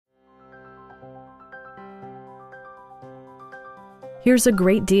Here's a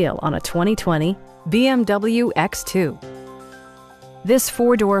great deal on a 2020 BMW X2. This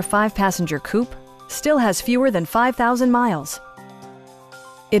four-door, five-passenger coupe still has fewer than 5,000 miles.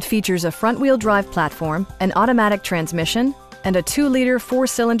 It features a front-wheel drive platform, an automatic transmission, and a 2-liter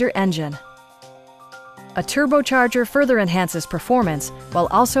four-cylinder engine. A turbocharger further enhances performance while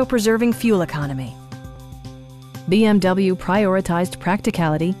also preserving fuel economy. BMW prioritized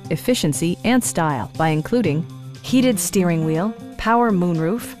practicality, efficiency, and style by including heated steering wheel, power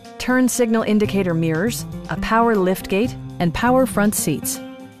moonroof, turn signal indicator mirrors, a power liftgate, and power front seats.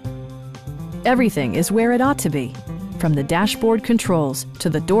 Everything is where it ought to be, from the dashboard controls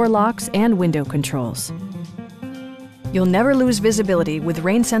to the door locks and window controls. You'll never lose visibility with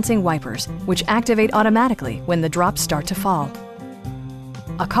rain-sensing wipers, which activate automatically when the drops start to fall.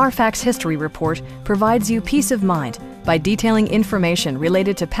 A Carfax history report provides you peace of mind by detailing information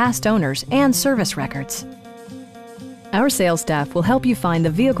related to past owners and service records. Our sales staff will help you find the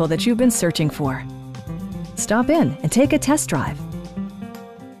vehicle that you've been searching for. Stop in and take a test drive.